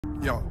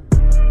Yo,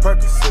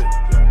 Percocet,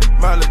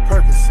 Miley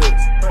Percocet,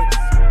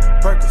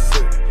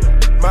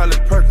 Percocet, Miley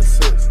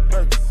Percocet.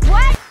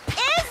 What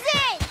is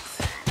it?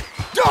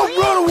 Don't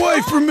run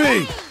away from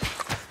me,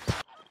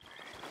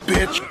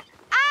 bitch.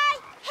 I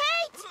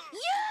hate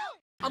you!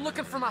 I'm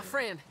looking for my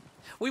friend.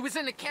 We was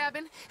in the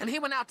cabin, and he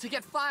went out to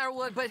get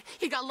firewood, but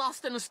he got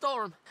lost in the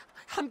storm.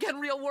 I'm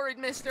getting real worried,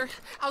 mister.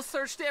 I've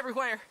searched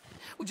everywhere.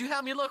 Would you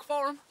help me look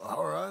for him?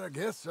 All right, I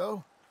guess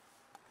so.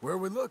 Where are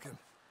we looking?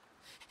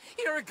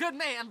 You're a good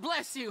man,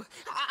 bless you.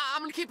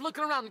 I'm gonna keep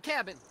looking around the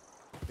cabin.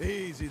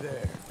 Easy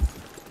there.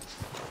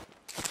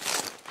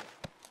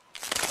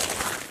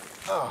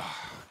 Oh.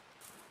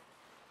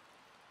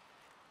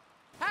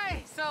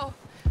 Hey, so,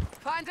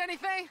 find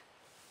anything?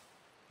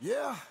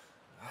 Yeah,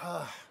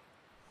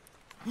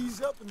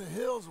 he's up in the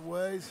hills a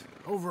ways,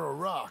 over a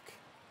rock.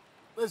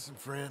 Listen,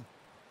 friend,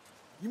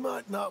 you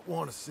might not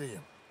want to see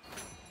him.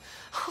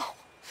 Oh,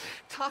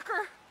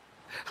 Tucker?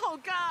 Oh,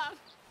 God.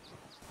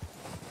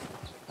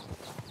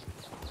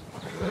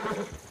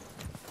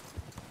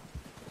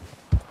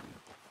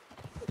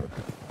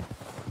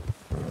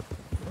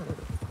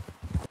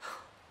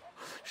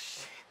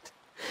 Shit.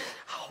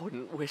 I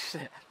wouldn't wish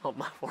that on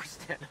my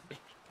worst enemy.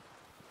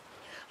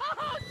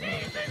 Oh,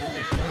 Jesus!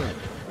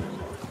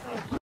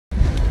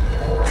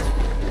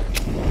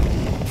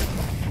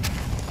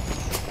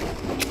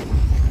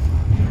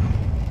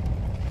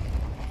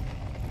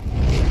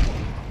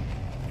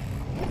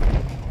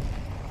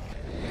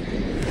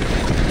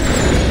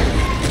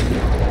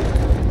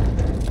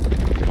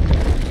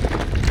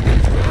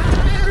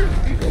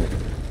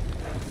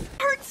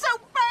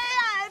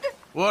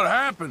 What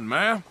happened,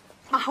 ma'am?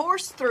 My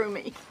horse threw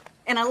me,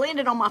 and I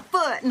landed on my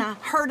foot, and I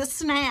heard a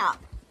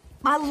snap.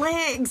 My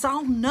legs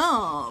all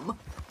numb.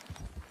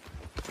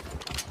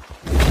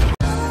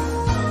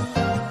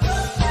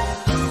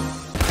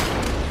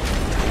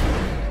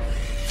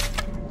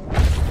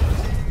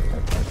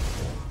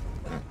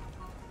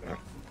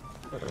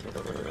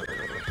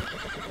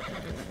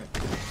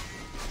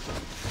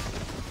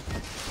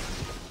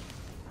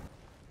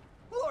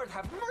 Lord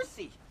have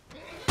mercy!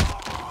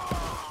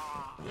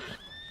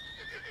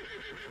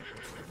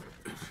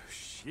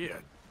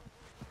 Shit.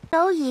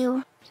 Know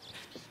you.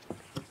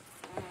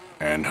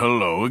 And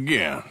hello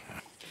again.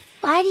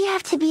 Why do you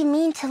have to be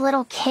mean to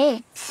little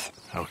kids?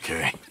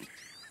 Okay.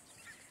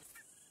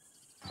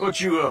 What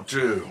you up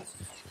to?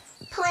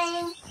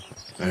 Playing.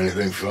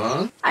 Anything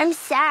fun? I'm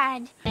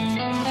sad.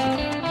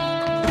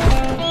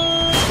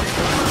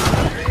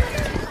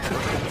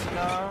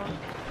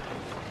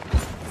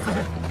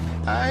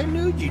 I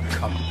knew you'd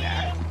come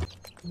back.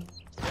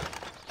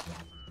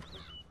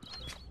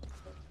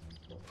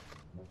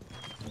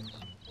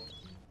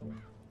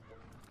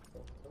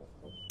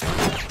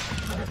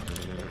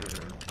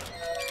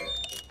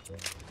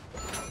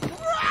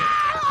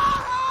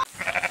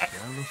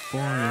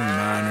 California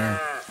miner,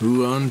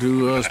 who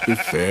unto us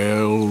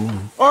befell.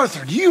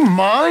 Arthur, do you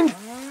mind?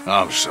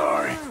 I'm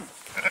sorry.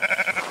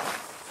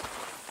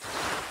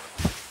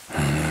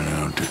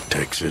 Down to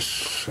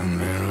Texas and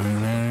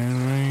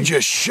then...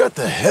 Just shut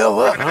the hell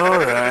up. All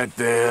right,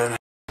 then.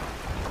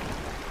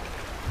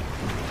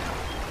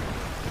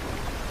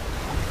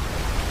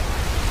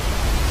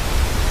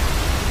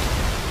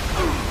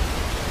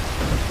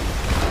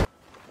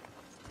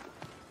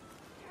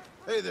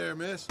 Hey there,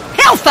 miss.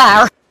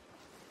 Hellfire!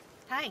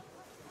 Hey.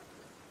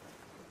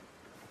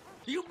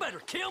 You better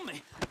kill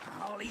me.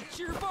 I'll eat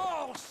your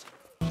balls.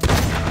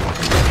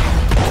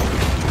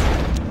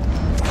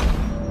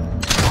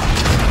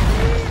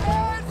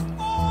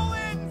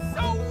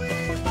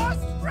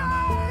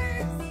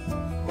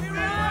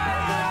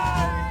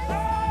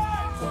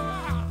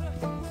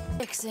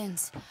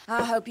 Fixins.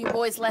 I hope you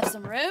boys left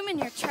some room in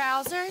your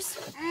trousers.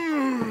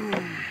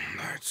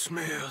 That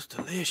smells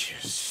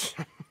delicious.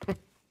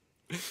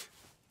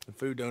 The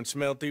food don't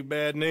smell too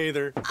bad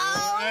neither.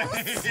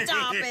 Oh,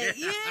 stop it,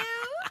 you!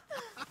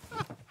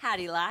 How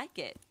do you like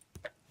it?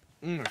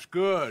 It's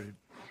good.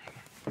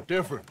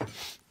 Different.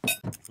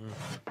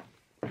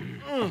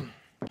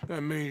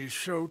 That meat is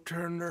so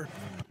tender.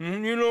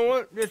 You know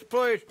what? This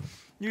place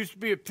used to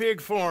be a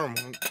pig farm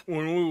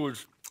when we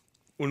was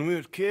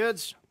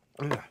kids.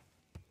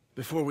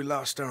 Before we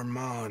lost our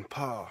ma and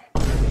pa.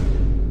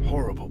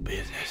 Horrible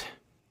business.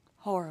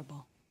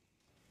 Horrible.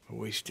 But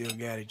we still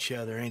got each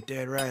other, ain't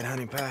that right,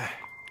 honey pie?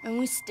 And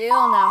we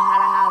still know how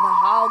to have a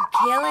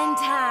hog-killing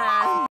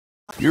time.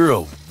 You're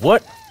a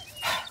what?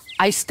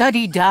 I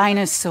study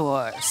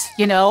dinosaurs.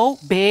 You know,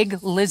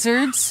 big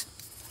lizards.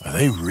 Are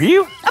they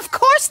real? Of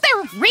course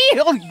they're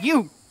real,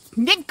 you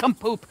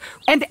nincompoop.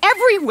 And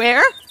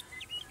everywhere.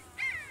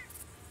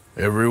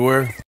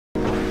 Everywhere?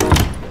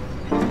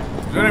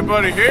 Is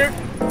anybody here?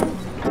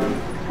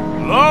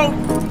 Hello?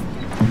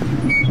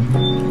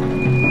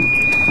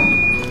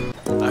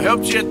 I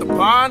helped you at the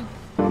pond?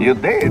 You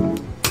did?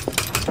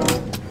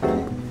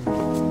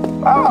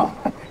 Oh,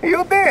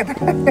 you did.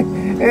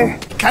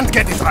 Can't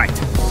get it right.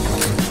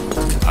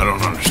 I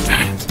don't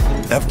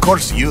understand. Of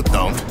course you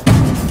don't.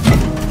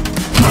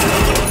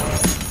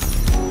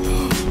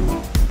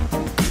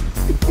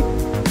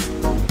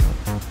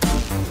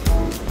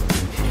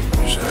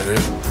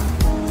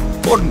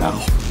 for now.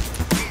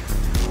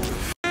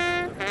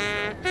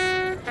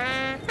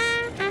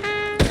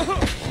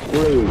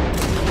 3,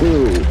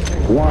 2,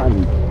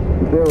 1,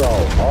 0.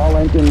 All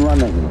engine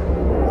running.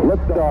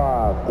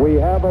 Liftoff. We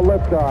have a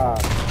liftoff.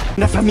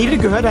 Der Familie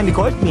gehört eine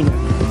Goldmine.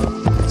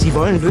 Sie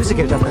wollen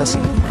Lösegeld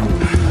erpressen.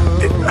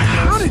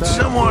 How did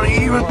someone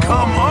even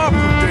come up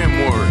with them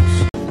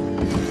words?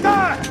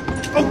 Ah!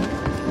 Oh,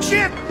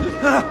 shit!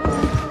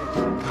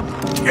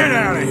 Get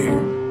out of here.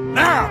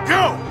 Now,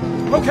 go!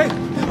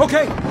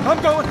 Okay,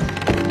 I'm going.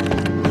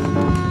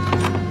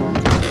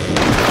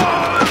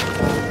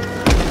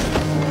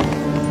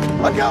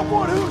 I got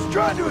one who's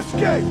trying to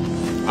escape.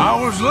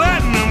 I was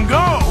letting him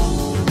go.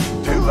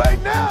 Too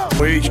late now.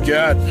 We each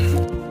got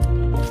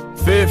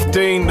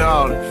 $15.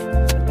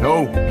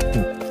 Oh,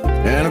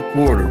 and a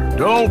quarter.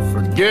 Don't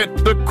forget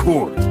the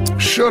quarter.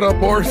 Shut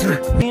up, Arthur.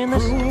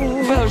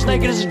 Fella's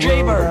naked as a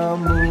jaybird.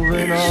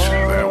 Is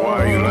that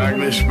why you like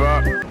this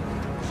spot?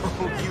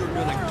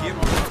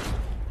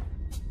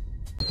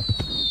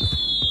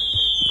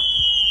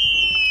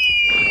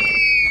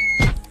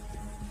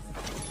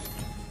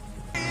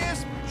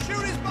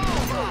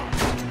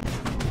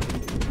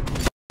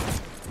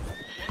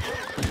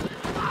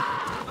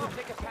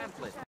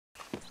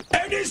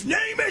 And his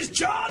name is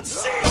John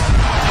C.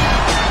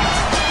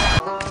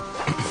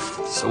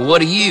 So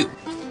what are you?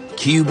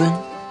 Cuban?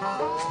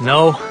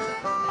 No.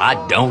 I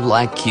don't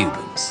like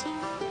Cubans.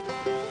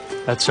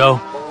 That's so?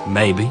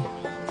 Maybe.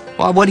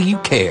 Why, what do you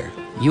care?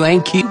 You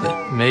ain't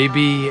Cuban.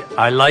 Maybe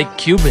I like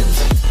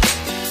Cubans.